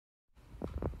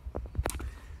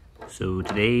So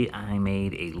today I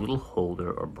made a little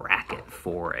holder or bracket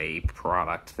for a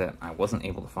product that I wasn't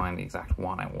able to find the exact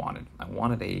one I wanted. I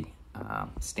wanted a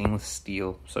stainless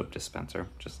steel soap dispenser,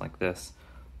 just like this,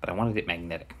 but I wanted it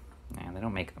magnetic, and they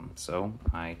don't make them. So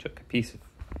I took a piece of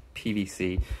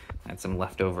PVC, had some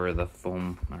leftover the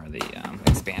foam, or the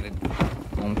expanded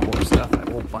foam core stuff. I have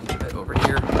a whole bunch of it over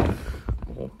here, a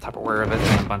whole Tupperware of it,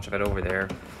 and a bunch of it over there.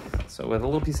 So with a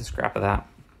little piece of scrap of that,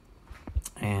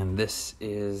 and this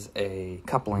is a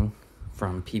coupling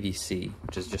from PVC,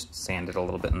 which is just sanded a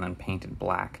little bit and then painted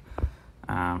black.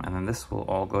 And then this will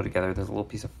all go together. There's a little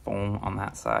piece of foam on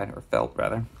that side, or felt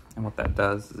rather. And what that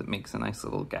does is it makes a nice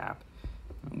little gap.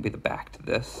 It'll be the back to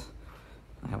this.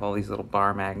 I have all these little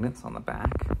bar magnets on the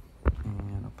back.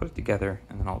 And I'll put it together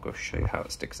and then I'll go show you how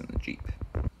it sticks in the Jeep.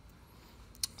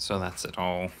 So that's it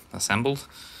all assembled.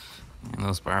 And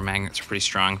those bar magnets are pretty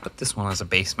strong, but this one is a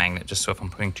base magnet just so if I'm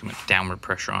putting too much downward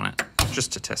pressure on it,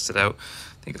 just to test it out.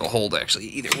 I think it'll hold actually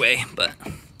either way, but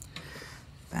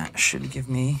that should give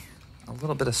me a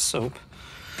little bit of soap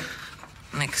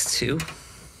next to,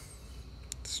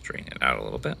 straighten it out a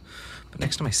little bit, but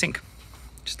next to my sink.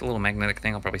 Just a little magnetic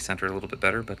thing. I'll probably center it a little bit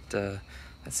better, but that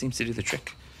seems to do the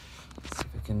trick. Let's see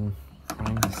if I can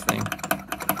find this thing.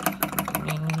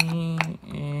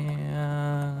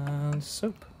 And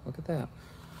soap. Look at that.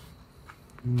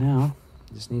 Now,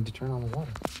 I just need to turn on the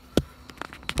water.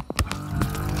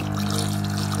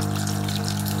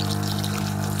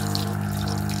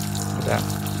 Look at that.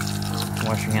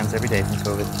 Wash your hands every day from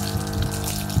COVID.